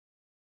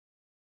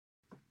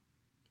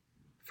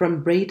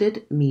From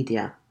Braided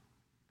Media,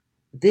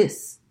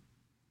 this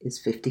is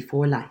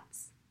 54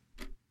 Lights.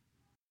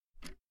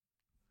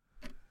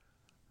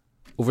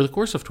 Over the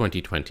course of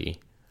 2020,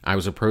 I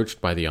was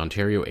approached by the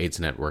Ontario AIDS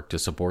Network to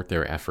support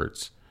their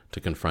efforts to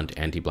confront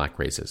anti-Black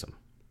racism.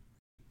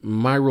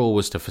 My role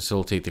was to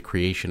facilitate the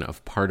creation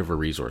of part of a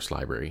resource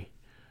library,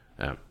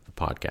 the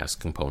podcast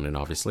component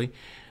obviously,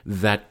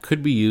 that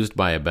could be used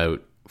by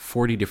about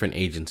 40 different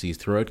agencies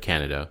throughout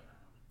Canada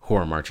who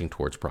are marching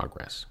towards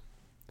progress.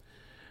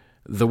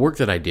 The work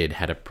that I did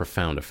had a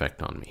profound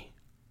effect on me.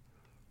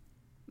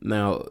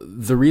 Now,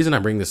 the reason I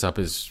bring this up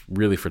is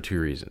really for two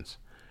reasons.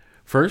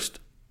 First,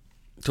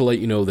 to let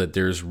you know that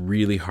there's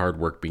really hard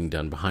work being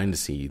done behind the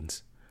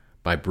scenes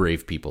by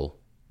brave people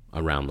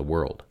around the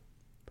world.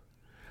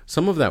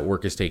 Some of that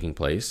work is taking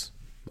place,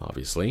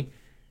 obviously,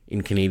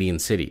 in Canadian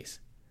cities,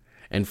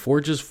 and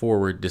forges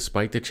forward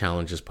despite the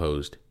challenges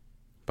posed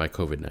by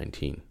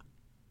COVID-19.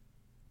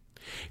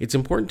 It's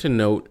important to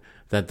note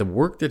that the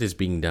work that is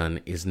being done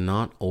is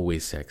not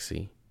always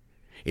sexy.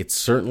 It's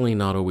certainly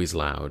not always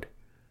loud,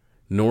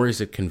 nor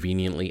is it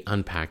conveniently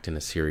unpacked in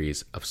a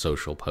series of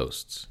social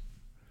posts.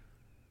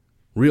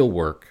 Real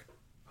work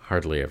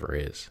hardly ever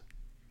is.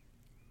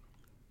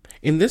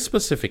 In this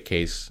specific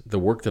case, the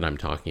work that I'm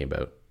talking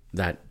about,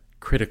 that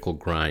critical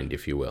grind,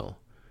 if you will,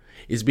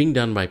 is being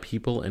done by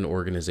people and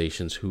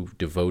organizations who've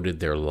devoted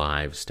their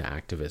lives to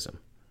activism.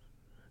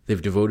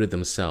 They've devoted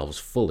themselves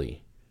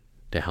fully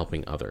to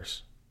helping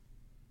others.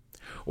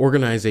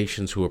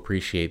 Organizations who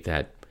appreciate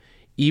that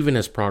even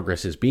as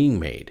progress is being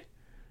made,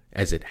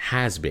 as it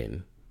has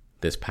been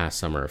this past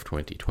summer of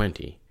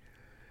 2020,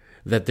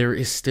 that there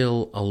is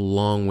still a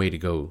long way to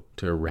go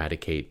to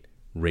eradicate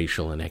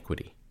racial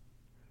inequity.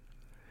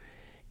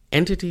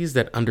 Entities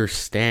that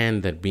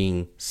understand that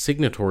being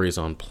signatories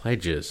on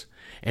pledges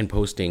and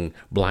posting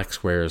black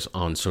squares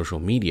on social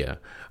media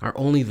are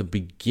only the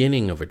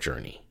beginning of a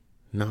journey,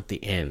 not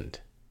the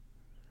end.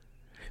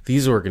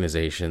 These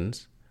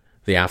organizations,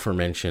 the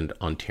aforementioned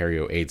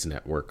Ontario AIDS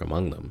Network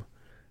among them,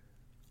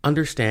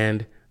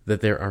 understand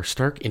that there are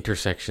stark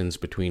intersections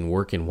between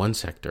work in one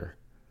sector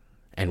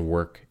and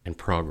work and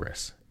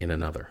progress in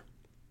another.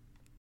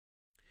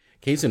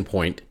 Case in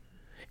point,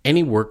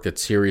 any work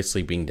that's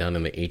seriously being done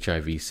in the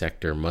HIV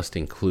sector must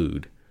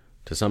include,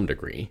 to some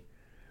degree,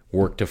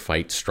 work to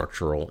fight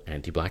structural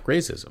anti-Black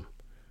racism.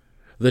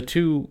 The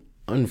two,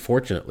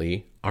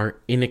 unfortunately, are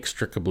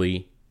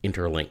inextricably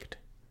interlinked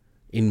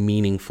in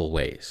meaningful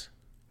ways.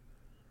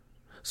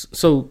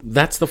 So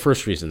that's the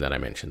first reason that I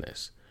mention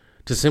this,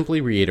 to simply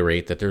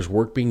reiterate that there's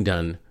work being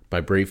done by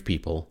brave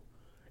people,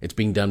 it's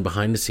being done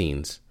behind the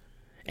scenes,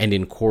 and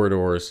in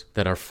corridors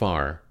that are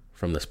far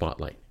from the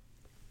spotlight.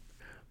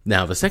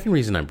 Now, the second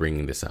reason I'm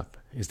bringing this up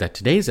is that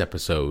today's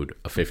episode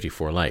of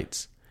 54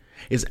 Lights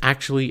is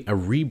actually a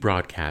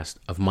rebroadcast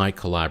of my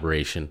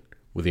collaboration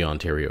with the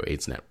Ontario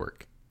AIDS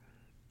Network.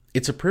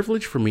 It's a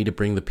privilege for me to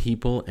bring the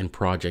people and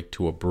project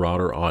to a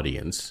broader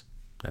audience,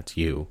 that's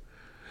you,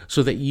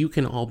 so that you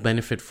can all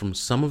benefit from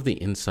some of the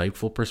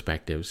insightful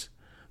perspectives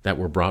that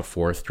were brought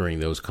forth during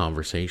those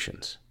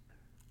conversations.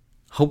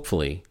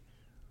 Hopefully,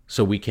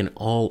 so we can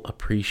all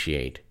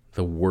appreciate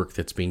the work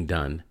that's being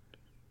done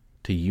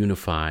to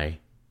unify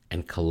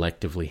and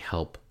collectively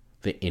help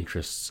the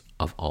interests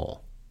of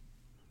all.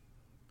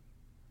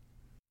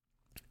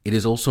 It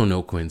is also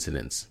no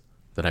coincidence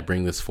that I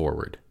bring this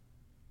forward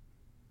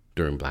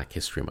during Black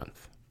History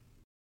Month.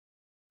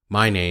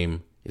 My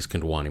name is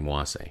Kundwani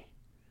Mwase,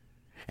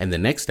 and the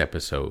next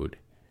episode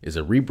is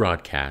a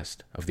rebroadcast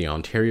of the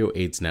Ontario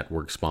AIDS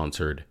Network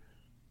sponsored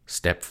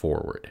Step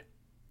Forward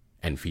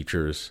and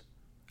features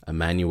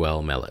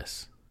Emmanuel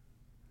Mellis.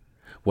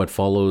 What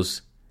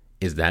follows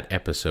is that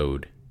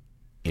episode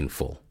in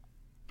full.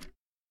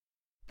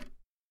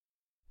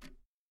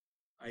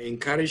 I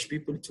encourage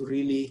people to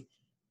really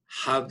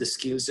have the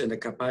skills and the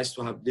capacity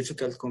to have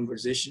difficult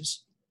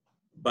conversations,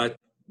 but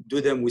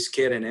do them with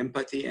care and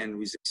empathy and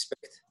with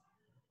respect,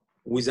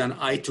 with an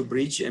eye to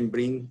bridge and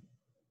bring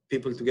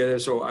people together.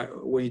 So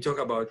when you talk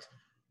about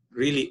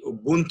really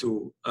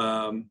Ubuntu,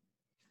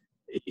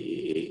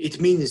 it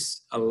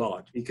means a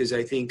lot, because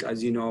I think,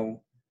 as you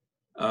know,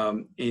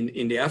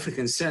 in the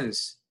African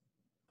sense,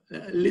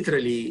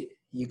 literally,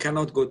 you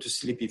cannot go to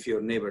sleep if your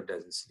neighbor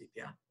doesn't sleep,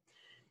 yeah?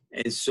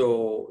 And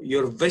so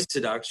you're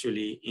vested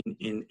actually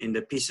in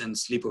the peace and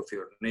sleep of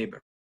your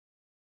neighbor.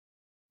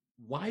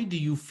 Why do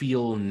you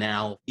feel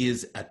now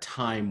is a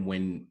time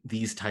when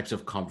these types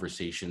of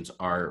conversations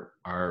are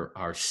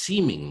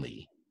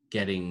seemingly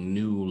getting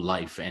new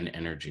life and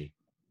energy?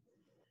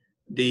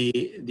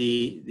 The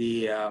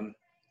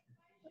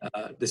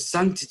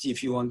sanctity,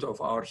 if you want,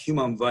 of our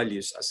human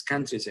values as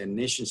countries and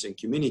nations and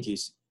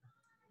communities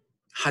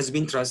has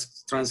been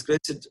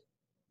transgressed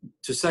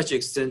to such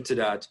extent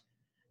that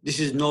this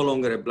is no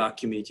longer a Black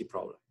community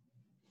problem.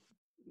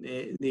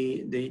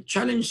 The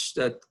challenge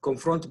that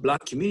confront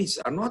Black communities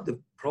are not the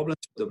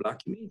problems of the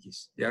Black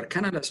communities. They are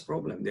Canada's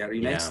problem. They are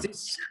United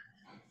States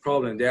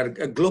problem. They are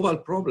a global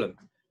problem.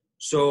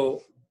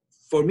 So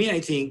for me,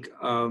 I think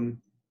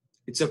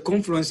it's a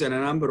confluence and a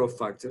number of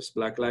factors.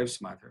 Black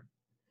Lives Matter.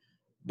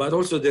 but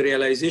also the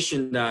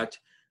realization that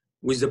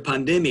with the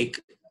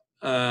pandemic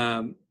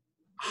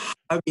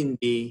having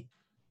the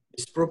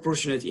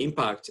disproportionate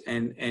impact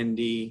and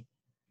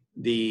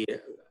the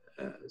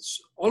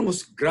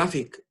almost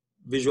graphic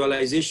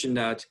visualization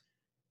that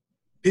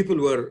people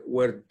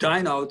were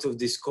dying out of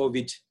this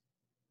COVID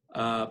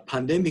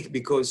pandemic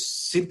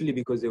simply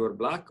because they were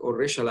Black or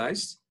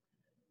racialized.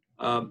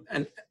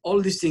 And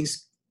all these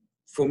things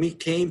for me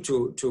came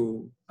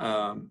to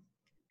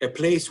a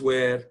place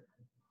where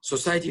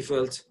society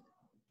felt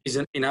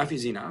enough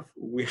is enough.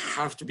 We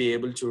have to be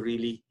able to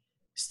really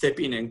step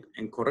in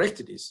and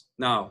correct this.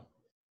 Now,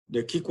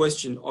 the key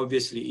question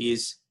obviously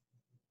is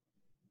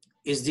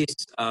this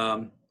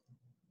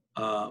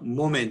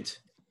moment?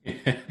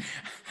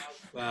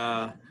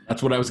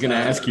 That's what I was going to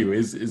ask you.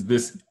 Is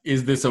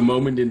this a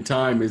moment in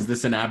time? Is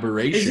this an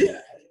aberration,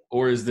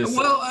 or is this?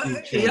 Well,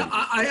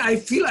 I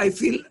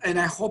feel, and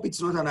I hope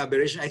it's not an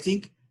aberration. I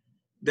think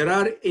there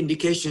are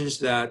indications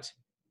that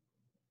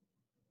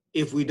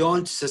if we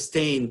don't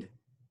sustain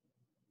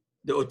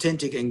the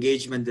authentic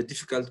engagement, the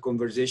difficult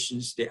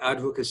conversations, the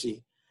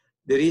advocacy,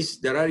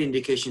 there are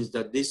indications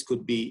that this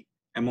could be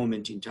a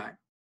moment in time.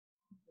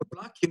 The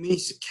Black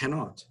community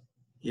cannot.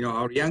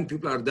 Our young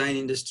people are dying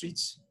in the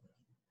streets.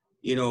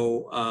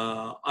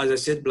 As I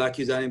said, Black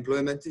youth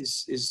unemployment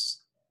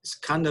is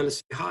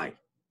scandalously high.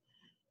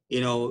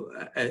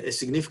 A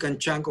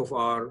significant chunk of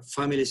our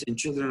families and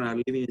children are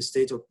living in a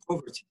state of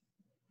poverty.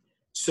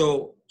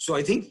 So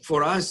I think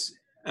for us,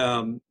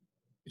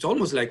 it's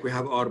almost like we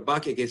have our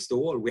back against the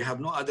wall. We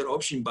have no other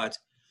option but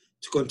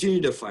to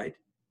continue the fight.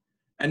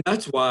 And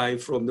that's why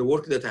from the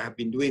work that I have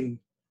been doing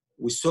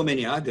with so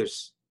many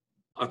others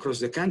across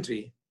the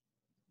country,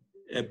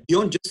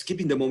 beyond just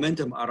keeping the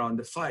momentum around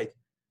the fight,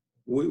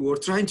 we're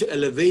trying to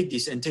elevate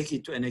this and take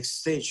it to a next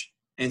stage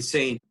and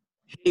saying,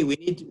 hey, we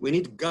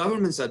need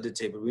governments at the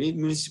table. We need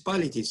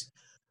municipalities.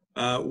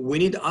 We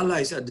need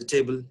allies at the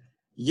table.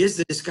 Yes,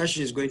 the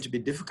discussion is going to be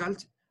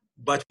difficult,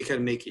 but we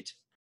can make it.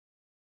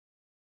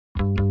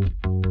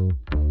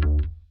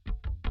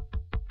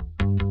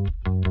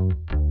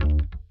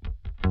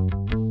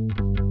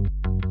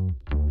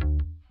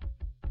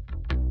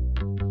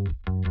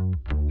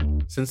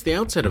 Since the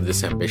outset of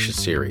this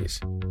ambitious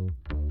series,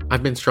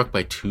 I've been struck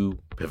by two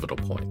pivotal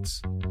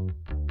points.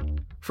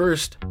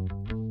 First,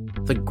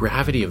 the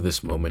gravity of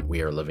this moment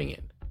we are living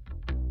in.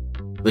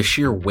 The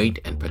sheer weight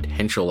and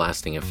potential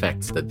lasting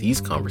effects that these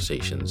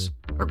conversations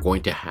are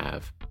going to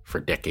have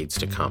for decades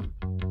to come.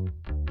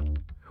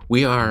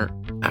 We are,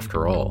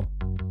 after all,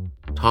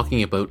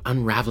 talking about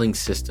unraveling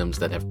systems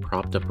that have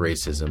propped up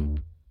racism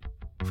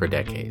for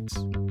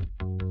decades.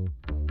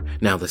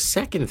 Now, the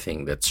second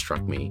thing that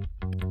struck me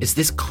is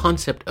this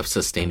concept of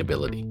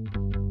sustainability.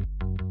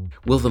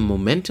 Will the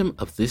momentum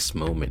of this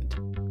moment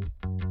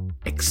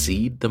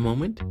exceed the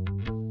moment?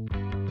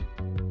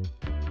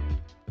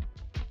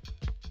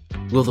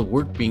 Will the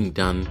work being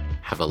done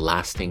have a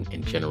lasting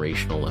and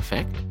generational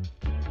effect?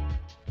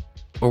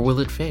 Or will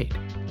it fade?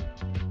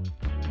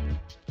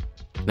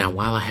 Now,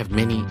 while I have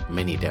many,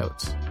 many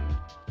doubts,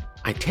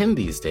 I tend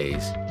these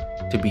days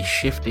to be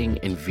shifting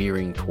and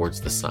veering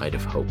towards the side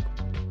of hope.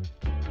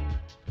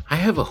 I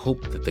have a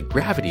hope that the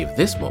gravity of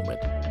this moment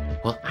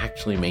will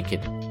actually make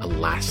it a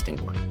lasting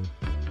one.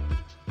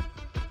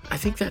 I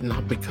think that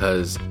not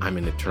because I'm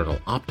an eternal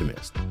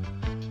optimist,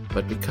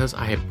 but because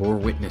I have bore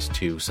witness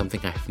to something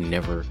I have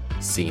never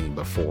seen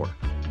before.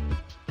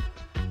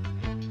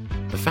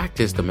 The fact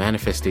is, the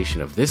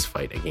manifestation of this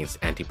fight against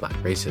anti-Black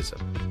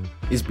racism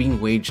is being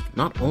waged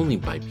not only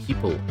by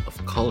people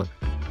of color,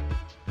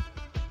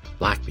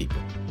 Black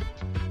people,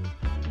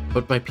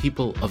 but by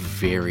people of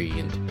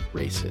variant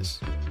races,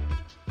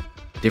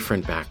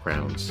 different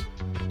backgrounds,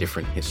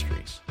 different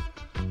histories.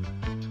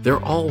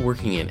 They're all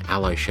working in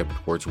allyship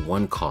towards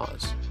one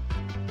cause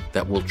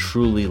that will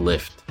truly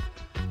lift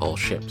all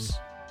ships.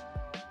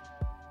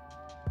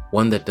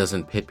 One that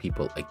doesn't pit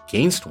people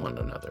against one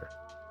another,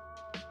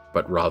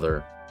 but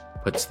rather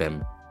puts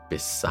them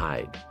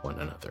beside one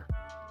another.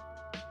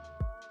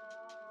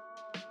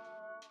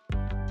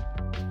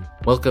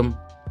 Welcome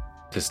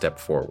to Step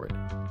Forward,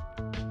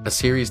 a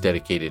series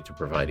dedicated to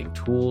providing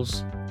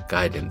tools,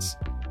 guidance,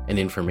 and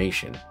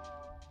information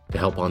to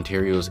help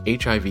Ontario's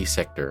HIV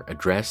sector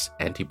address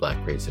anti-Black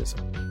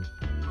racism.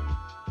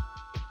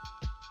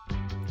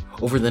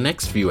 Over the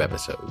next few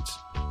episodes,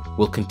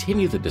 we'll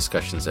continue the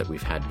discussions that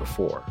we've had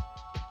before,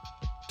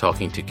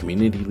 talking to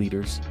community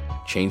leaders,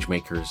 change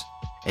makers,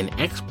 and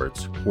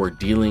experts who are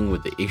dealing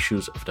with the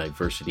issues of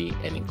diversity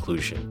and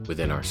inclusion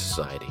within our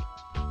society.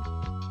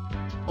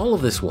 All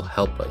of this will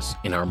help us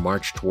in our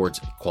march towards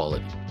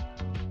equality,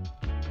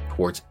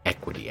 towards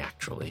equity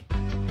actually,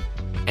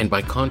 and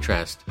by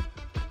contrast,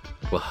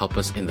 will help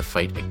us in the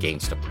fight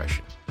against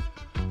oppression.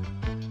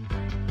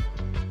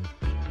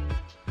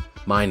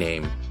 My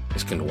name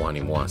is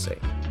Kandwani Mwase,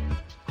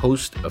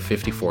 host of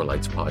 54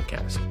 Lights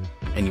podcast,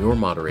 and your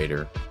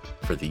moderator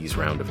for these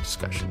round of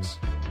discussions.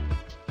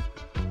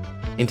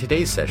 In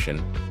today's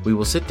session, we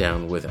will sit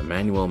down with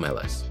Emmanuel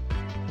Meles.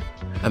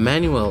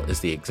 Emmanuel is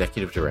the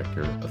executive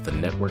director of the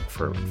Network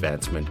for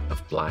Advancement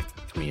of Black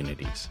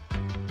Communities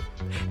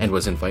and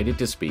was invited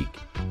to speak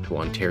to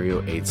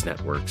Ontario AIDS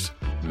Network's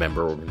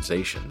member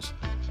organizations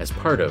as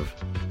part of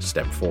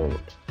Step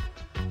Forward.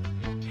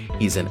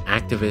 He's an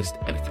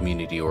activist and a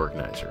community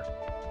organizer,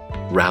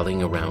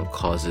 rallying around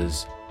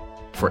causes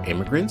for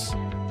immigrants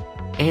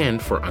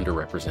and for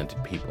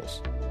underrepresented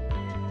peoples.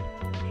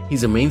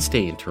 He's a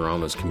mainstay in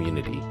Toronto's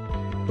community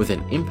with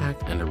an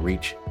impact and a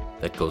reach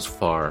that goes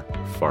far,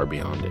 far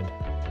beyond it.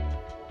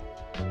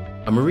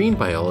 A marine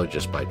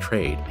biologist by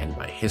trade and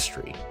by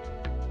history,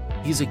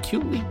 he's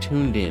acutely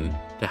tuned in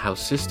to how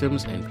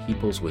systems and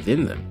peoples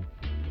within them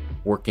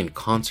work in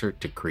concert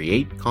to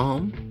create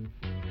calm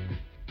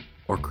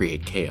or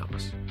create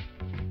chaos.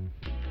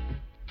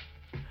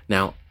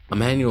 Now,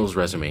 Emmanuel's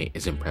resume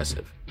is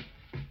impressive.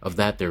 Of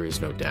that, there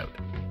is no doubt.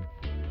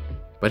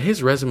 But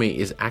his resume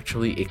is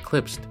actually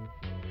eclipsed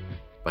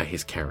by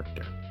his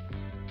character,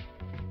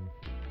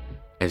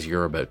 as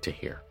you're about to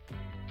hear.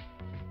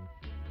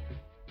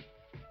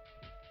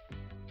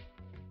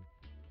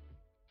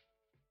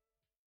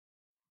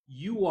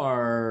 You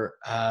are,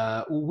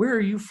 where are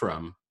you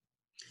from?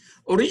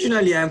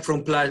 Originally, I'm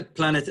from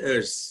planet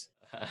Earth.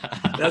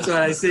 That's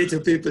what I say to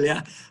people,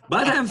 yeah.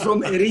 But I'm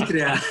from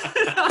Eritrea.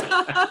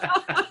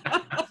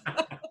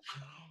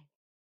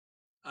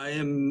 I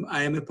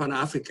am a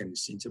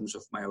Pan-Africanist in terms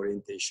of my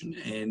orientation,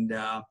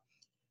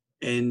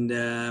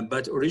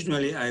 but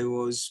originally I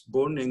was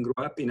born and grew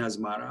up in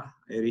Asmara,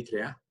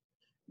 Eritrea.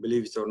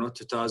 Believe it or not,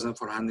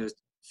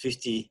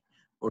 2,450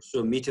 or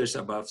so meters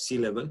above sea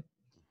level.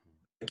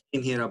 I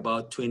came here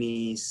about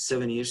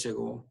 27 years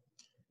ago.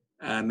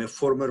 I'm a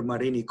former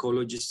marine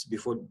ecologist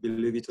before,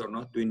 believe it or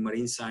not, doing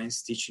marine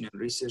science, teaching and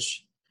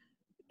research.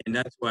 And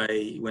that's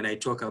why when I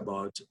talk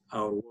about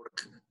our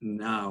work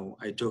now,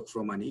 I talk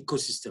from an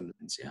ecosystem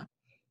lens, yeah.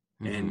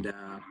 Mm-hmm.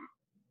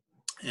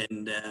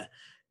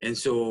 And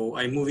so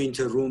I move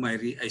into a room, I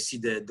see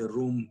the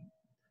room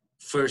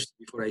first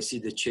before I see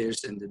the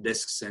chairs and the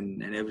desks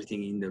and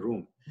everything in the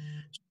room.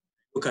 So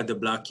I look at the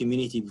Black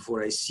community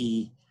before I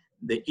see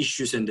the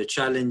issues and the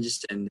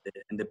challenges and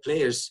the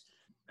players.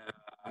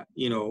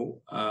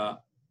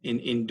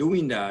 In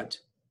doing that,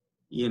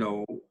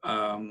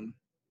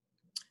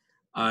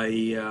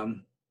 I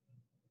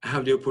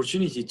have the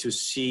opportunity to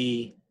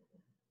see,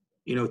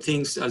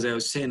 things, as I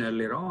was saying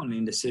earlier on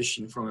in the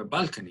session, from a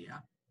balcony.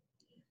 Yeah?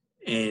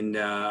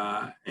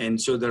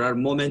 And so there are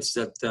moments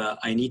that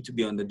I need to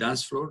be on the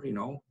dance floor, and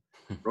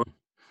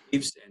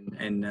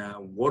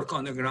work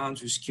on the ground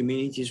with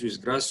communities,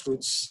 with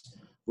grassroots,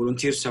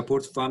 volunteer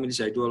support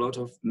families. I do a lot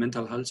of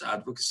mental health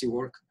advocacy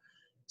work,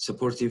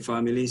 supporting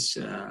families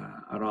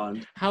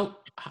around. How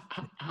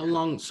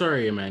long?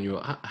 Sorry,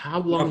 Emmanuel. How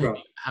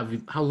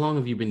long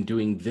have you been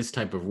doing this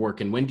type of work,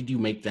 and when did you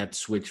make that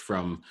switch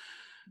from,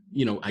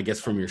 I guess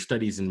from your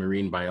studies in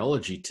marine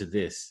biology to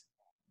this?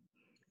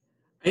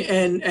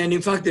 And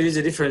in fact, there is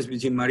a difference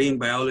between marine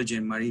biology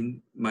and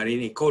marine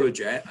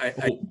ecology.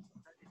 I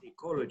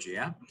ecology,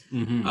 yeah,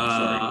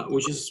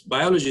 which is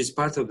biology is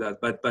part of that,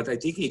 but I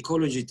think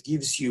ecology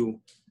gives you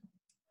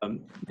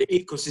the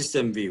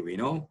ecosystem view.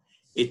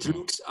 It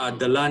looks at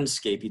the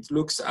landscape. It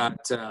looks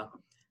at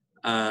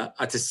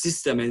a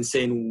system and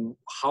saying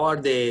how are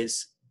the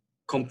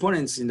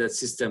components in that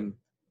system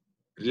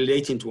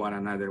relating to one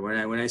another.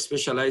 When I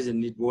specialize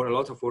and did a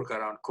lot of work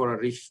around coral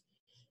reef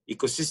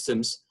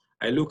ecosystems,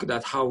 I look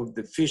at how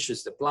the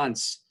fishes, the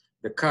plants,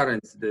 the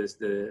currents, the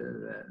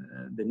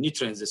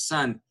nutrients, the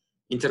sun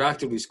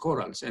interacted with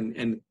corals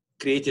and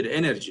created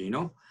energy,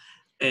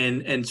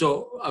 And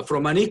so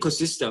from an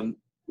ecosystem,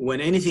 when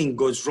anything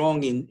goes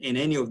wrong in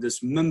any of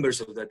these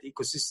members of that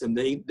ecosystem,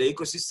 the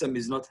ecosystem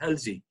is not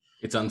healthy.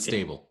 It's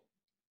unstable.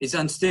 It's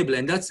unstable.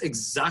 And that's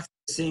exactly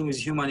the same with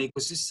human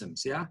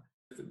ecosystems, yeah?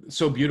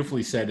 So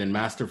beautifully said and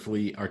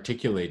masterfully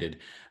articulated,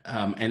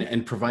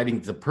 and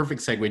providing the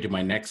perfect segue to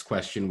my next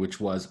question, which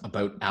was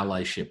about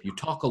allyship. You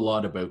talk a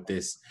lot about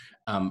this,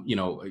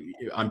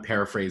 I'm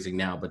paraphrasing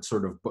now, but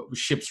sort of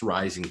ships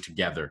rising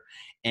together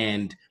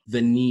and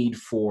the need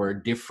for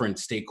different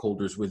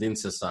stakeholders within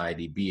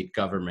society, be it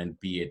government,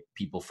 be it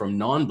people from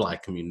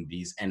non-Black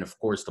communities, and of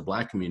course the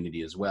Black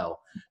community as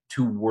well,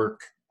 to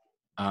work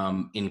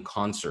in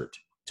concert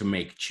to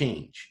make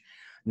change.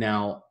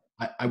 Now,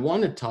 I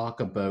want to talk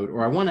about,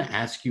 or I want to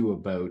ask you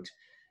about,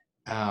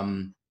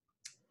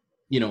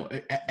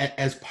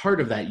 as part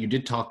of that, you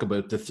did talk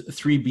about the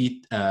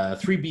 3B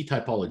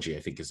typology. I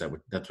think that's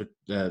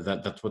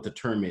what the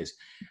term is.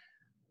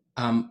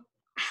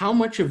 How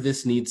much of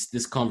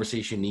this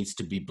conversation needs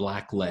to be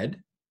Black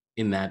led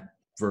in that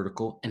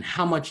vertical, and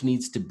how much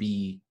needs to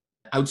be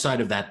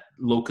outside of that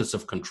locus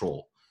of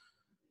control?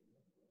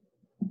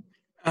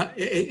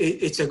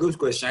 It's a good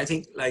question. I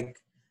think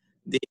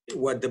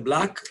what the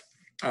Black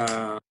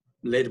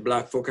led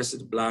Black,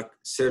 focused Black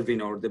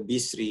serving, or the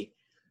B3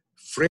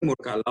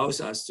 framework allows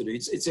us to do.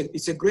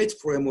 It's a great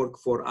framework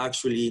for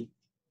actually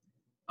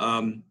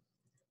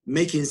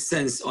making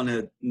sense on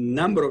a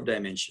number of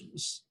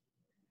dimensions,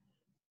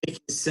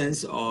 making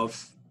sense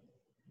of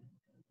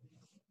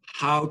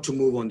how to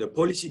move on the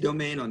policy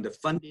domain, on the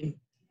funding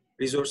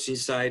resourcing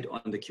side,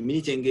 on the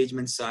community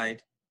engagement side,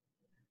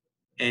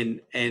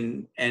 and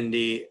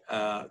the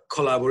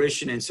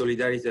collaboration and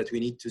solidarity that we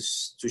need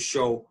to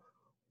show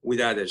with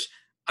others.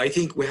 I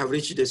think we have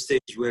reached a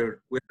stage where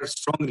we are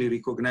strongly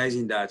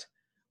recognizing that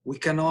we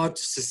cannot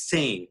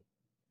sustain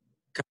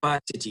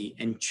capacity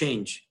and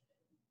change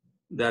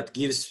that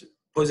gives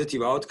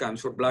positive outcomes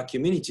for Black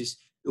communities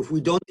if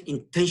we don't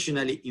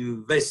intentionally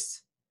invest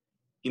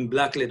in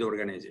Black-led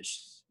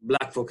organizations,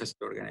 Black-focused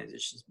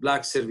organizations,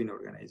 Black-serving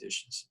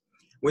organizations.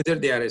 Whether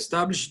they are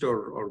established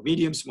or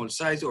medium, small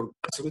size, or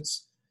grassroots,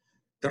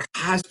 there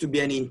has to be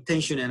an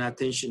intention and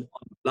attention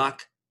on Black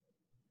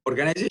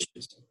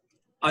organizations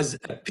as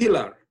a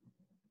pillar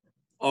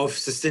of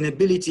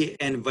sustainability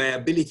and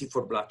viability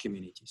for Black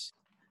communities.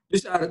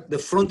 These are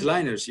the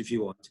frontliners, if you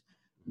want,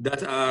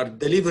 that are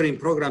delivering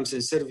programs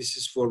and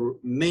services for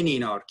many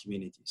in our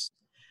communities.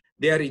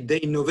 They are the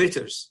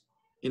innovators,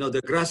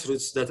 the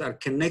grassroots that are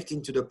connecting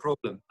to the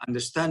problem,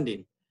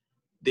 understanding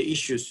the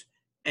issues,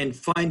 and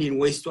finding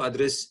ways to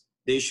address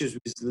the issues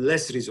with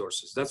less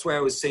resources. That's why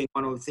I was saying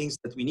one of the things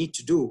that we need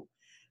to do,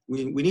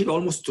 we need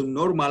almost to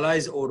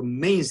normalize or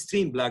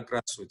mainstream Black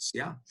grassroots,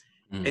 yeah?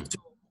 And so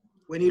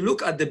when you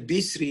look at the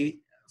B3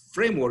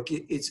 framework,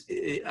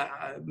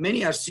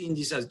 many are seeing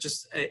this as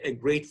just a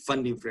great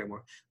funding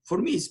framework. For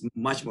me, it's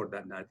much more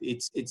than that.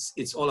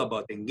 It's all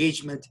about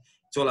engagement.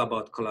 It's all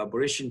about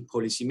collaboration,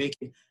 policy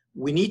making.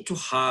 We need to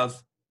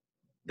have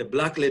the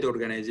Black-led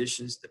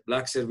organizations, the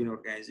Black-serving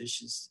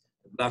organizations,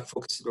 the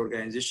Black-focused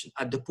organization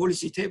at the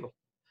policy table,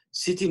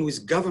 sitting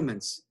with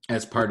governments.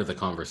 As part of the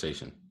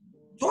conversation.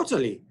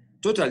 Totally.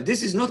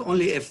 This is not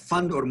only a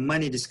fund or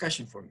money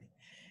discussion for me.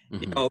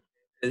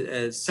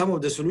 Mm-hmm. Some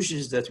of the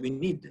solutions that we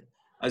need,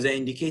 as I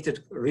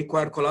indicated,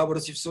 require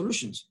collaborative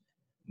solutions.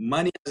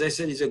 Money, as I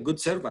said, is a good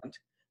servant,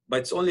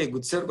 but it's only a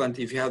good servant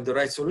if you have the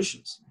right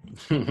solutions.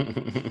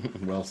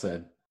 Well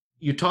said.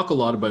 You talk a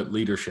lot about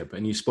leadership,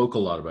 and you spoke a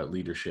lot about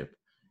leadership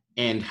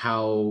and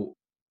how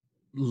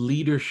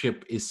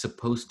leadership is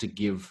supposed to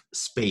give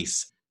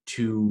space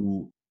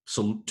to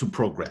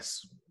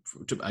progress.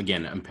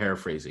 Again, I'm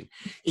paraphrasing.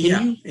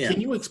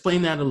 Can you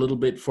explain that a little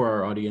bit for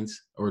our audience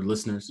or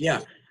listeners?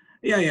 Yeah.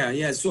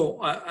 So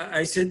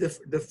I said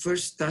the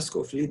first task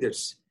of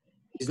leaders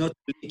is not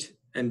to lead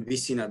and be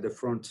seen at the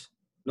front,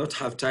 not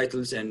have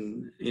titles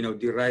and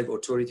derive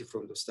authority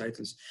from those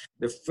titles.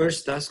 The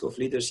first task of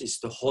leaders is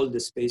to hold the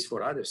space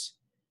for others.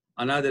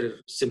 Another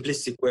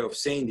simplistic way of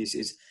saying this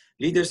is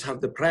leaders have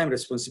the prime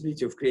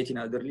responsibility of creating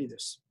other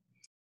leaders.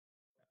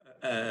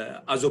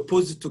 As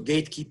opposed to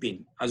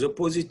gatekeeping, as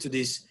opposed to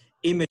this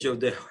image of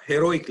the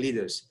heroic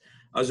leaders,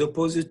 as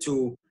opposed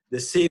to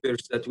the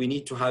saviors that we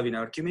need to have in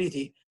our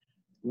community,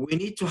 we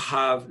need to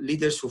have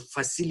leaders who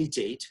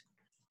facilitate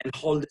and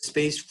hold the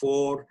space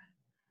for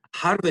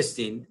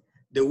harvesting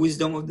the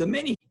wisdom of the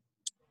many.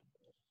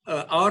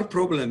 Our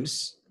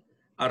problems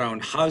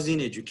around housing,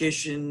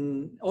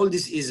 education, all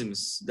these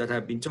isms that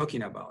I've been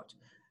talking about,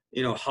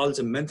 health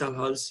and mental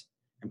health,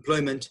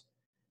 employment,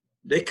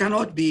 they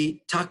cannot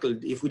be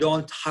tackled if we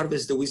don't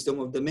harvest the wisdom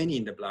of the many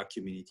in the Black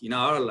community, in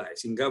our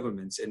lives, in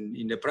governments, and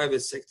in the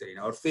private sector, in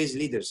our faith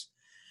leaders.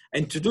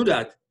 And to do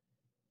that,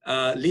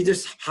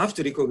 leaders have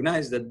to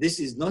recognize that this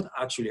is not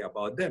actually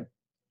about them.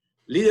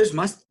 Leaders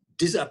must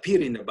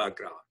disappear in the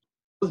background,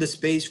 hold the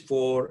space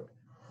for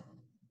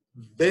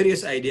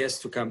various ideas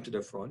to come to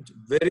the front,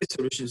 various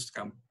solutions to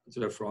come to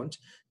the front.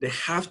 They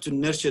have to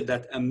nurture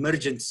that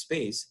emergent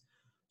space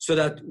so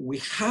that we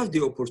have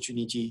the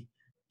opportunity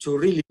to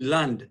really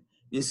land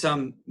in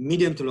some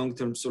medium to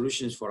long-term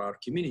solutions for our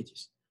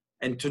communities.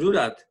 And to do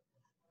that,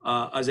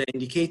 as I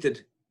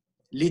indicated,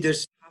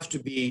 leaders have to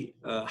be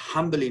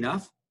humble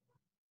enough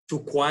to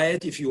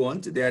quiet, if you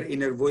want, their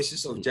inner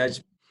voices of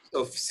judgment,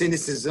 of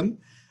cynicism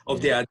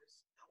of the others,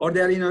 or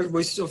their inner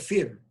voices of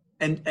fear.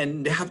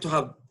 And they have to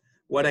have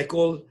what I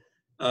call,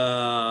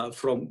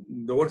 from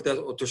the work that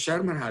Otto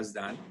Scharmer has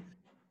done,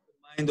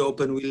 mind, the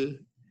open will,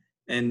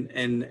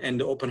 and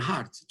the open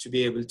heart to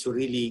be able to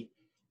really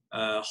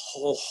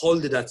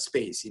hold that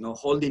space.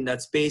 Holding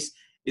that space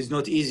is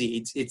not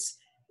easy.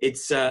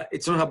 It's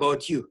not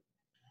about you.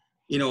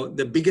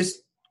 The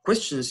biggest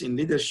questions in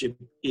leadership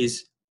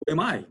is, who am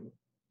I?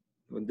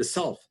 The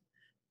self,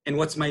 and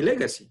what's my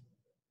legacy?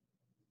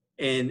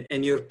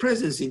 And your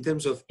presence in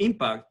terms of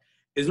impact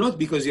is not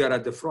because you are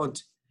at the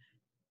front.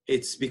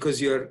 It's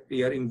because you're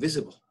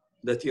invisible,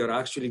 that you're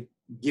actually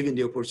giving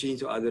the opportunity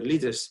to other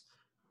leaders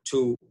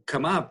to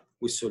come up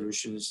with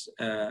solutions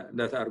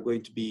that are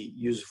going to be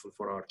useful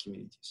for our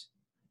communities.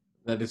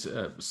 That is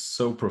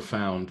so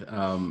profound,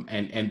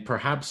 and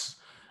perhaps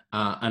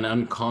an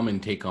uncommon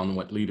take on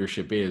what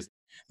leadership is.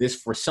 This,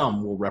 for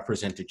some, will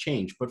represent a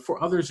change, but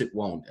for others, it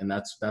won't. And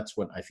that's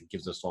what I think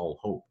gives us all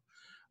hope.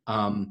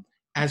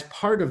 As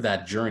part of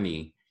that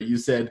journey, you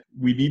said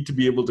we need to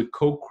be able to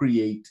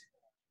co-create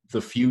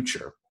the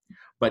future.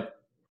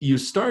 But you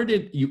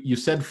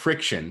said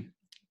friction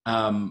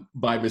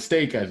by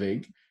mistake, I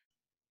think.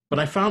 But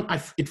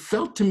it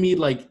felt to me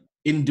like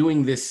in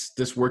doing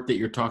this work that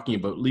you're talking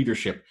about,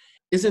 leadership,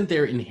 isn't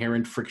there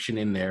inherent friction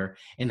in there?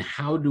 And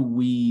how do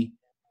we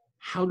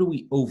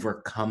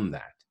overcome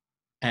that?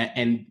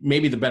 And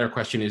maybe the better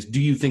question is, do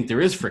you think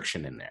there is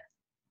friction in there?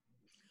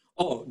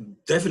 Oh,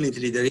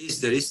 definitely there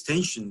is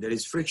tension, there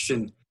is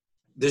friction.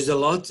 There's a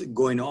lot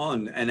going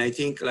on. And I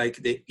think like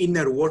the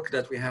inner work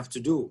that we have to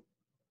do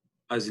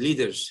as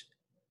leaders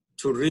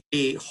to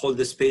really hold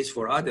the space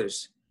for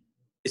others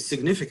is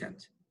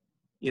significant.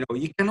 You know,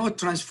 you cannot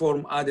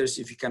transform others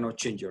if you cannot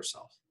change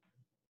yourself.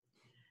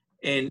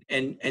 And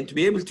to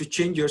be able to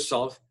change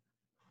yourself,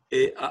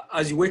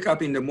 as you wake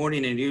up in the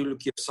morning and you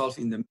look yourself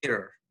in the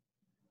mirror,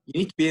 you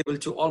need to be able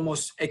to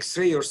almost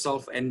x-ray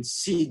yourself and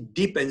see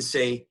deep and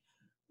say,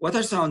 what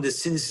are some of the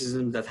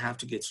cynicism that have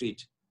to get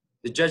rid?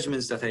 The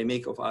judgments that I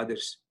make of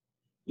others,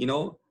 you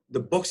know, the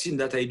boxing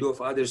that I do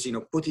of others, you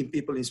know, putting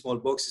people in small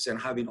boxes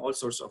and having all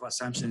sorts of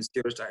assumptions,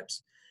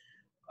 stereotypes.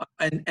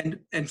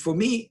 And for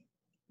me,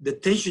 the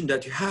tension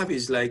that you have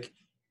is like,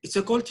 it's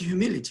a call to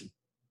humility.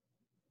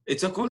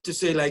 It's a call to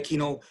say like, you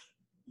know,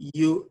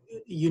 you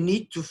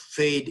need to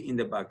fade in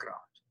the background.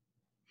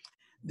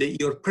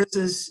 Your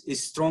presence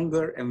is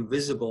stronger and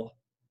visible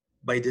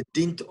by the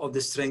dint of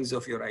the strengths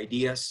of your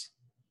ideas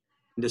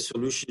and the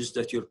solutions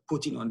that you're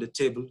putting on the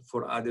table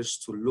for others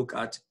to look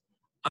at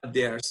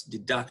theirs,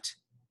 deduct,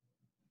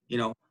 you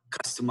know,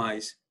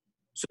 customize,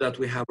 so that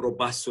we have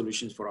robust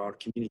solutions for our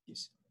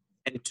communities.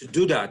 And to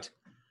do that,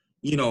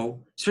 you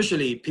know,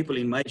 especially people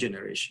in my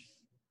generation,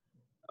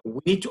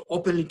 we need to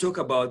openly talk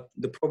about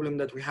the problem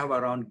that we have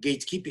around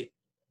gatekeeping.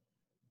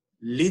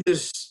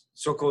 Leaders,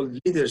 so-called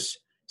leaders,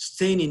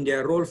 staying in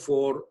their role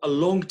for a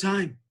long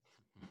time.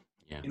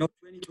 Yeah. You know,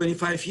 20,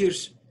 25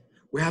 years.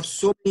 We have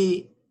so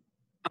many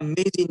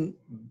amazing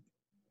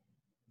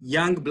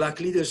young Black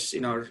leaders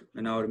in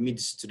our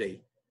midst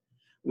today.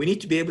 We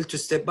need to be able to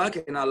step back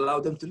and allow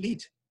them to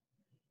lead.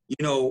 You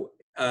know,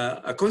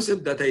 a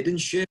concept that I didn't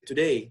share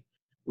today,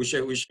 which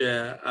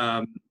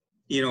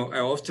you know, I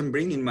often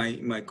bring in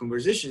my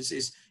conversations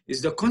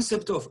is the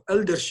concept of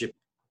eldership.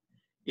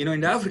 You know,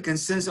 in the African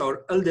sense,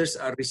 our elders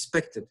are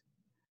respected.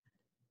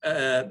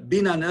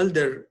 Being an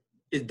elder,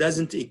 it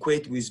doesn't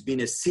equate with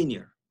being a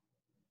senior.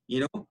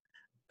 You know,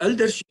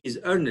 eldership is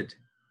earned.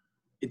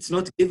 It's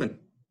not given.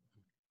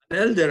 An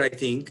elder, I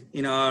think,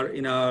 in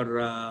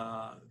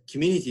our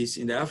communities,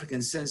 in the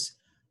African sense,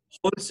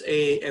 holds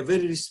a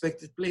very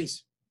respected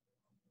place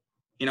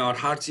in our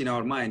hearts, in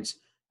our minds.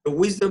 The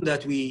wisdom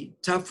that we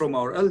tap from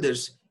our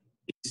elders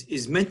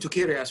is meant to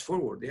carry us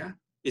forward. Yeah,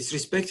 it's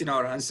respecting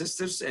our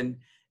ancestors and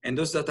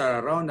those that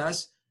are around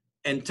us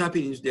and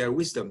tapping into their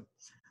wisdom.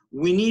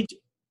 We need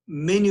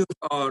many of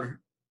our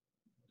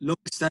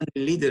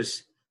long-standing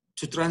leaders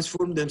to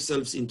transform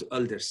themselves into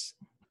elders.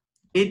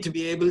 We need to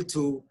be able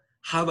to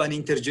have an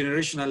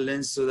intergenerational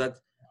lens so that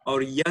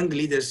our young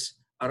leaders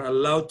are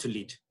allowed to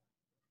lead.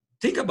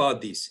 Think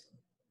about this.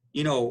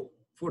 You know,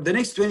 for the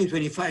next 20,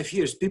 25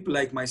 years, people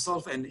like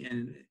myself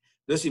and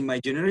those in my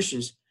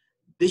generations,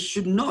 they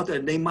should not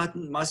and they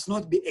must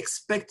not be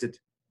expected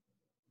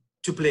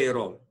to play a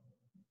role.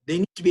 They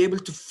need to be able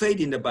to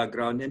fade in the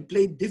background and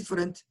play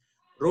different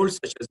roles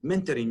such as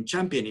mentoring,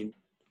 championing.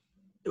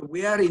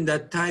 We are in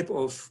that type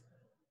of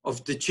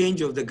the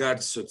change of the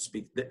guard, so to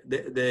speak,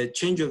 the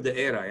change of the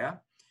era, yeah?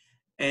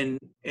 And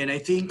I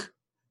think,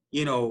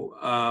 you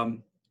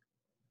know,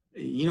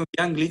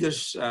 young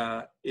leaders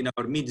in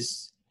our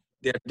midst,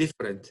 they are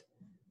different.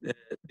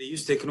 They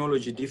use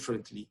technology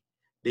differently.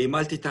 They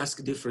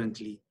multitask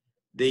differently.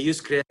 They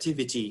use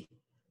creativity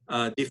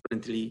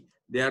differently.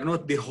 They are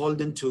not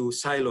beholden to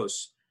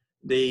silos.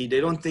 They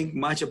don't think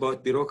much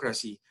about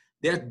bureaucracy.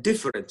 They are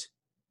different.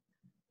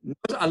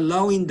 Not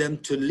allowing them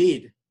to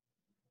lead,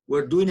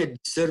 we're doing a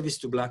disservice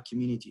to Black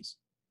communities.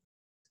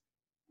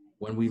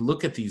 When we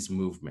look at these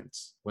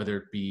movements, whether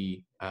it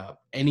be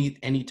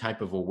any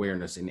type of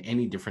awareness in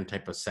any different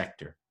type of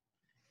sector,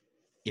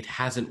 it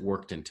hasn't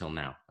worked until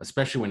now,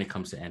 especially when it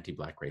comes to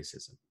anti-Black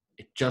racism.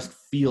 It just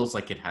feels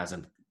like it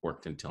hasn't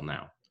worked until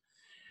now.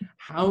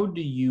 How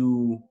do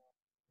you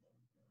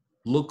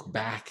look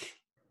back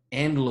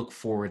and look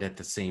forward at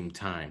the same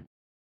time?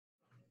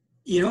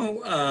 You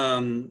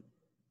know,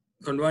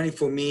 Kondwani,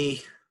 for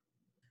me,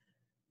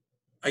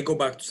 I go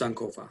back to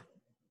Sankofa,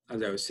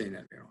 as I was saying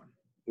earlier on,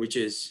 which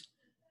is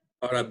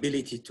our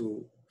ability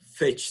to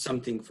fetch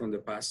something from the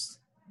past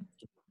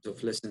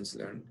of lessons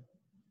learned,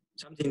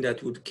 something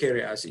that would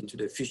carry us into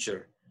the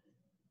future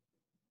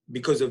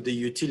because of the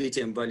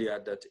utility and value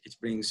add that it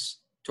brings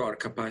to our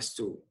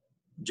capacity to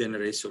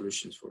generate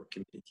solutions for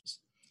communities.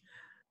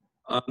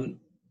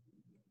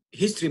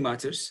 History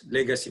matters,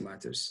 legacy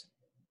matters.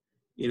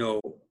 You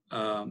know,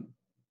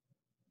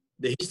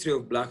 the history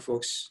of Black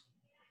folks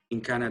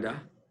in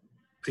Canada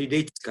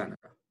predates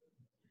Canada.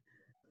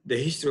 The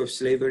history of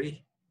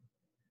slavery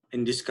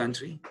in this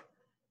country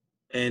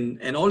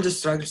and all the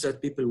struggles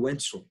that people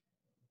went through.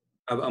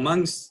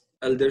 Amongst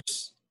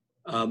elders,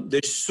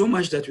 there's so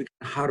much that we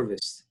can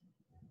harvest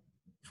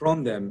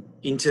from them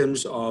in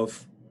terms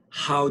of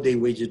how they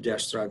waged their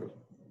struggle.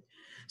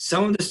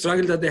 Some of the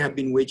struggle that they have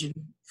been waging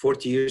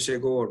 40 years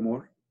ago or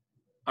more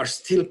are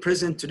still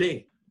present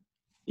today.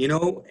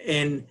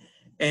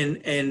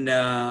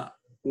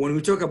 when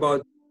we talk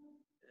about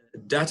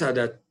data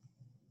that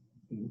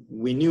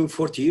we knew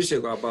 40 years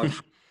ago about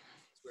how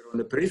we're on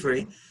the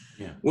periphery,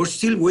 we're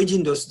still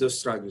waging those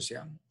struggles.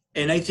 Yeah.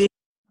 And I think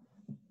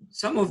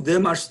some of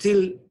them are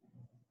still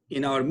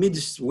in our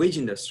midst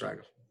waging the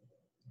struggle.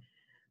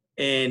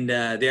 And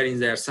they're in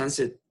their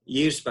sunset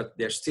years, but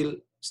they're still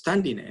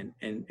standing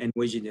and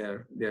waging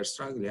their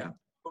struggle. Yeah.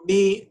 For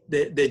me,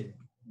 the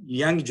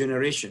young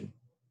generation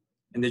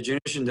and the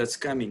generation that's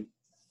coming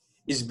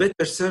is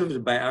better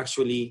served by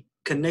actually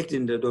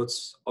connecting the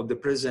dots of the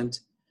present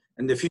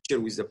and the future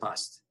with the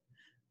past.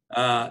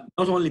 Not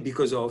only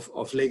because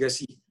of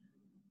legacy,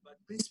 but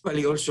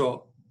principally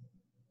also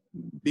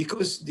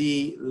because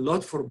the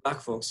lot for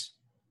Black folks,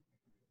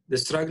 the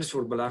struggles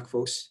for Black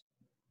folks,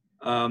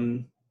 are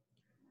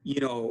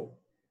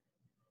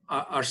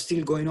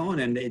still going on.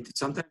 And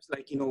sometimes,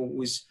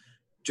 with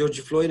George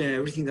Floyd and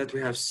everything that we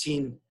have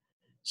seen,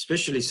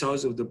 especially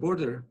south of the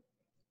border,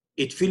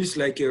 it feels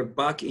like you're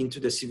back into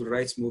the civil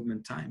rights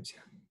movement times.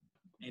 Yeah.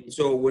 And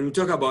so when we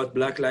talk about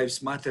Black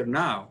Lives Matter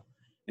now,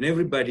 and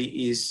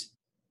everybody is,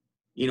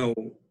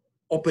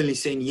 openly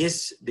saying,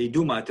 yes, they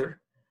do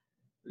matter,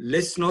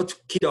 let's not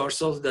kid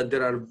ourselves that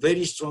there are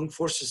very strong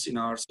forces in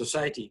our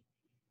society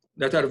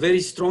that are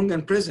very strong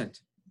and present.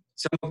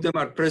 Some of them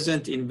are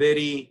present in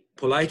very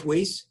polite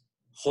ways,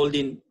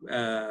 holding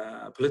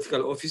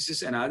political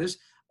offices, and others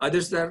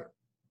that are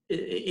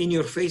in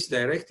your face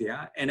directly.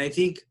 Yeah? And I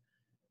think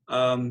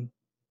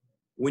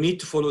we need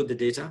to follow the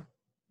data.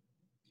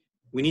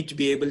 We need to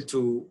be able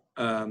to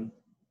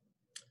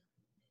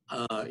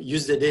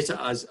use the data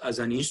as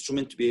an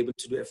instrument to be able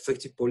to do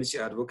effective policy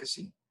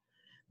advocacy.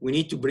 We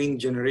need to bring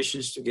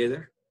generations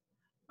together.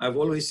 I've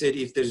always said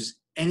if there's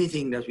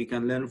anything that we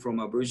can learn from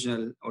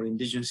Aboriginal or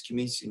Indigenous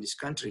communities in this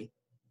country,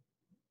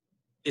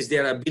 is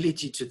their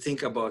ability to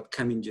think about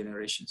coming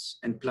generations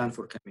and plan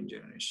for coming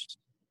generations.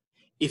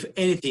 If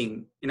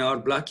anything, in our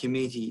Black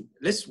community,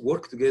 let's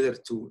work together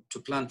to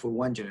plan for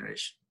one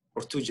generation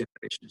or two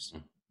generations.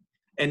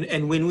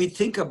 And when we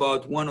think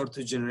about one or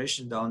two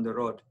generations down the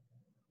road,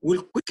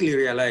 we'll quickly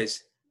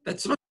realize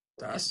that's not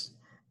us.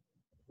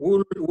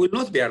 We'll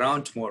not be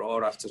around tomorrow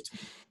or after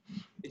tomorrow.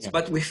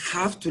 But we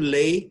have to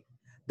lay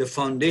the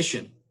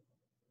foundation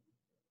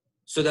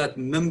so that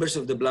members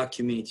of the Black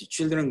community,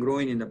 children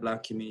growing in the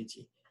Black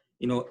community,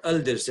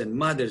 elders and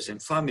mothers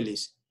and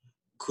families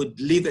could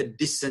live a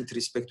decent,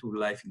 respectful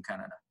life in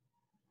Canada.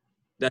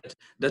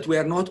 That we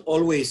are not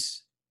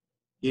always,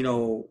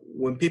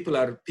 when people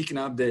are picking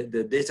up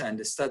the data and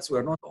the stats, we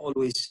are not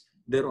always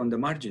there on the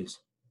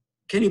margins.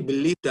 Can you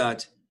believe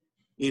that,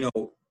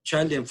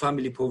 child and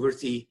family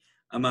poverty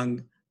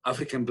among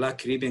African Black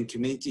Caribbean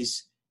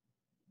communities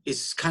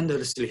is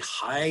scandalously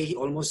high,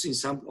 almost in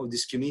some of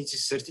these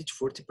communities, 30 to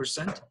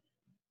 40%.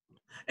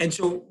 And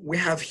so we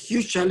have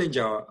huge challenge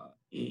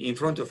in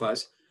front of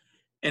us.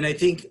 And I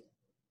think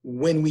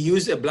when we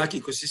use a Black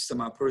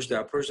ecosystem approach,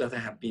 the approach that I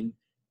have been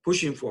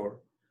pushing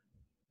for,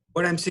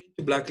 what I'm saying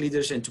to Black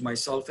leaders and to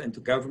myself and to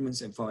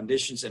governments and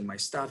foundations and my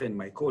staff and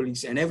my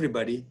colleagues and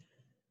everybody,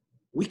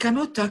 we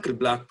cannot tackle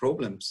Black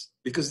problems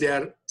because they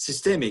are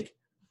systemic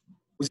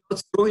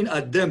without throwing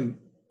at them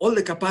all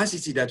the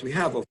capacity that we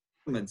have of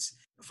governments,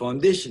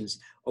 foundations,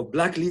 of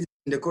Black leaders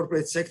in the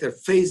corporate sector,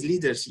 phase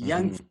leaders,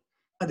 young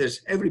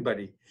others,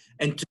 everybody.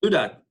 And to do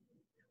that,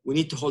 we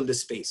need to hold the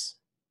space.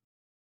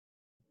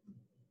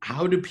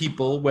 How do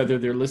people, whether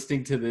they're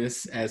listening to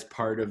this as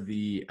part of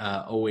the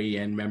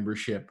OAN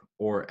membership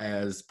or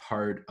as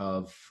part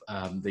of,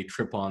 they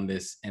trip on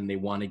this and they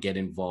want to get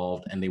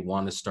involved and they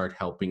want to start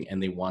helping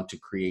and they want to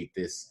create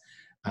this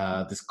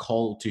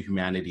call to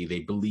humanity,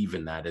 they believe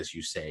in that, as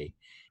you say,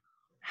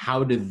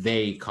 how do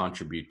they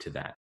contribute to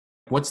that?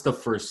 What's the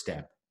first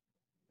step?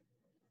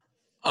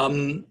 For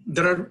me,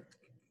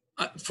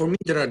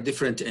 there are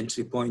different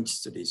entry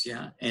points to this,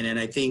 yeah. And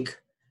I think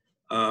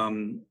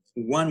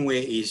one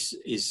way is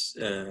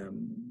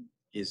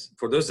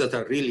for those that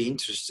are really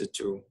interested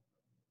to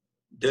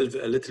delve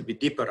a little bit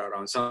deeper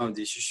around some of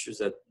these issues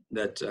that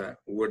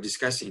we're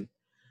discussing.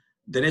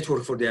 The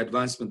Network for the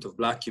Advancement of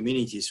Black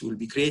Communities will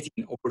be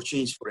creating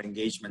opportunities for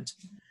engagement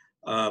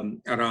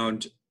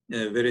around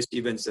various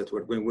events that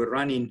we're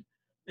running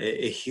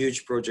a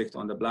huge project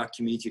on the Black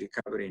community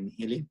recovery and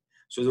healing.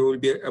 So there will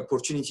be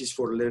opportunities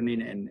for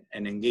learning and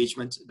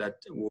engagement that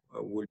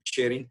we'll be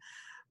sharing.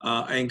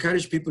 I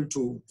encourage people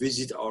to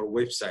visit our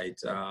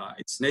website.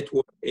 It's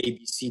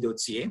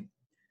networkabc.ca,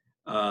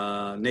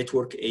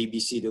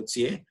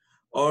 networkabc.ca,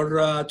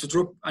 or to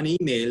drop an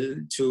email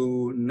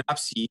to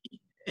NABC,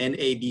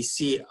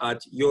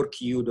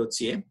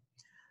 nabc@yorku.ca.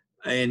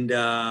 And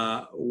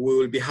we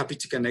will be happy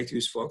to connect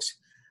with folks.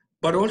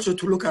 But also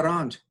to look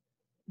around.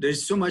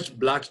 There's so much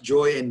Black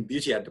joy and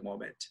beauty at the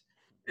moment,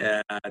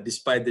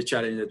 despite the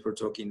challenge that we're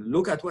talking.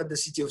 Look at what the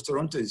city of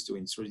Toronto is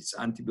doing through its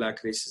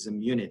anti-Black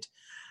racism unit.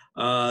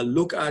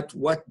 Look at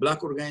what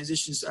Black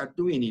organizations are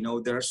doing.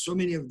 There are so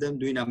many of them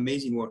doing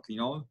amazing work.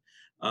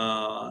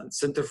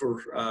 Center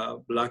for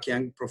Black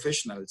Young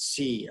Professionals,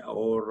 C,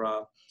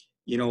 or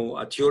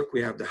At York,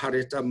 we have the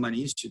Harriet Tubman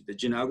Institute, the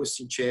Jane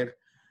Augustine Chair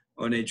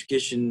on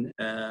Education,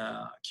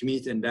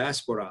 Community and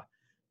Diaspora,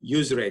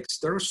 USREX.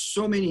 There are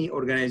so many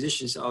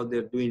organizations out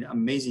there doing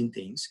amazing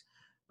things.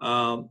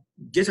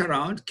 Get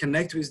around,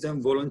 connect with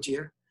them,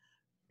 volunteer.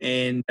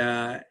 And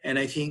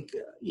I think,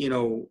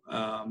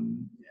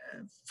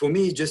 for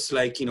me, just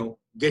like,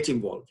 get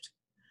involved.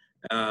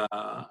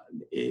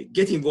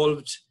 Get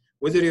involved,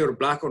 whether you're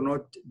Black or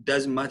not,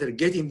 doesn't matter.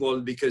 Get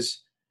involved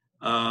because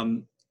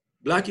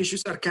Black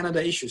issues are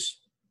Canada issues.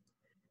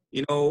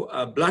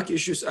 Black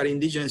issues are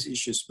Indigenous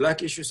issues.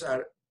 Black issues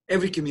are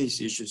every community's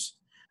issues.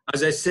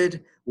 As I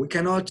said, we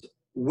cannot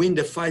win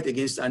the fight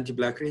against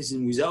anti-Black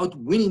racism without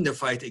winning the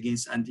fight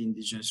against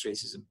anti-Indigenous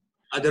racism.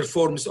 Other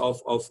forms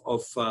of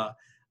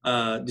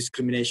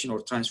discrimination or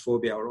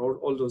transphobia or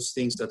all those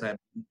things that I've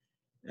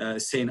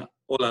saying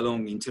all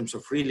along in terms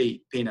of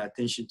really paying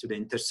attention to the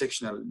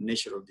intersectional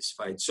nature of this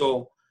fight.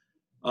 So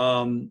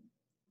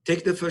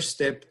take the first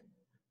step.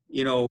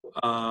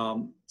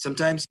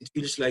 Sometimes it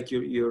feels like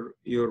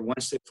you're one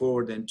step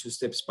forward and two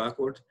steps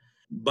backward,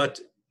 but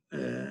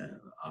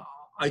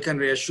I can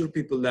reassure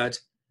people that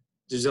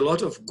there's a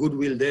lot of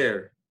goodwill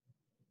there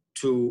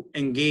to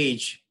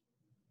engage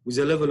with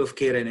a level of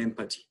care and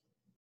empathy.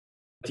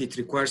 It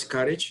requires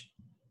courage,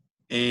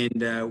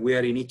 and we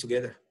are in it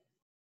together.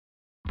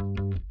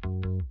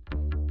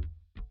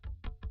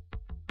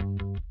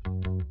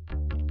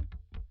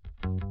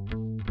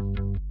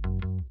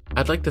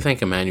 I'd like to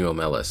thank Emmanuel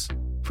Mellis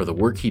for the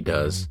work he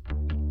does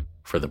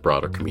for the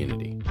broader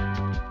community.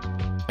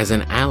 As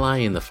an ally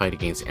in the fight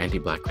against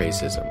anti-Black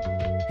racism,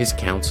 his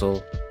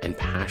counsel and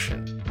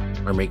passion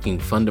are making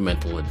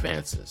fundamental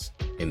advances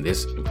in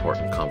this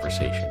important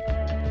conversation.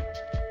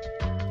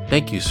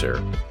 Thank you,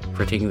 sir,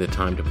 for taking the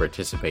time to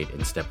participate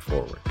in Step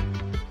Forward.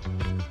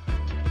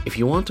 If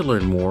you want to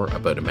learn more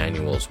about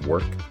Emmanuel's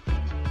work,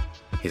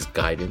 his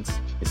guidance,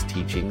 his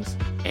teachings,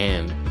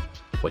 and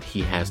what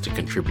he has to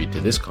contribute to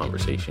this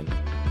conversation,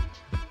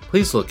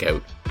 please look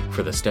out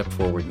for the Step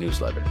Forward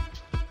newsletter,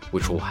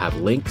 which will have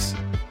links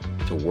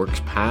to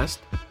works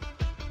past,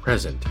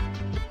 present,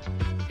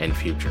 and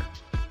future.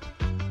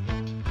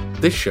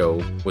 This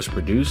show was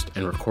produced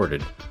and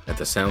recorded at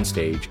the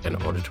Soundstage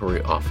and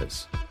Auditory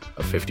Office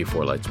of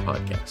 54 Lights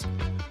Podcast.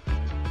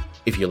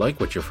 If you like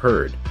what you've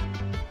heard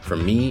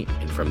from me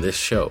and from this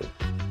show,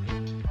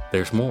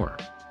 there's more.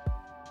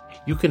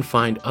 You can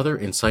find other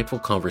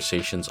insightful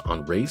conversations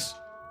on race,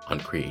 on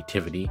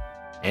creativity,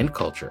 and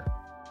culture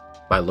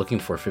by looking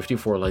for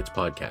 54 Lights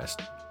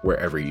Podcast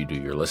wherever you do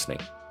your listening.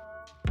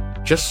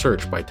 Just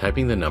search by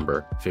typing the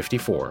number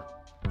 54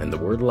 and the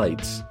word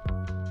lights,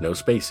 no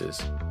spaces,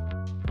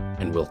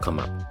 and we'll come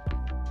up.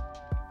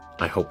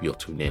 I hope you'll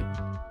tune in.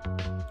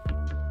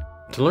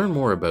 To learn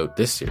more about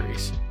this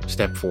series,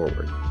 Step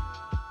Forward,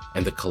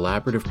 and the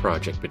collaborative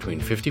project between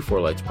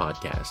 54 Lights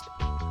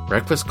Podcast,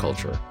 Breakfast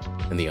Culture,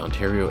 and the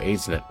Ontario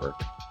AIDS Network,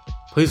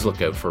 please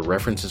look out for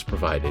references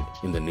provided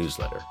in the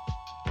newsletter.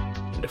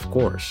 And of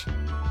course,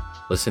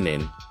 listen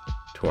in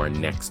to our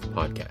next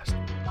podcast.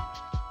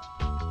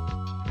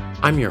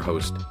 I'm your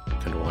host,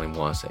 Kandwani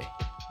Mwase.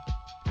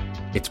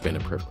 It's been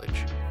a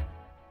privilege.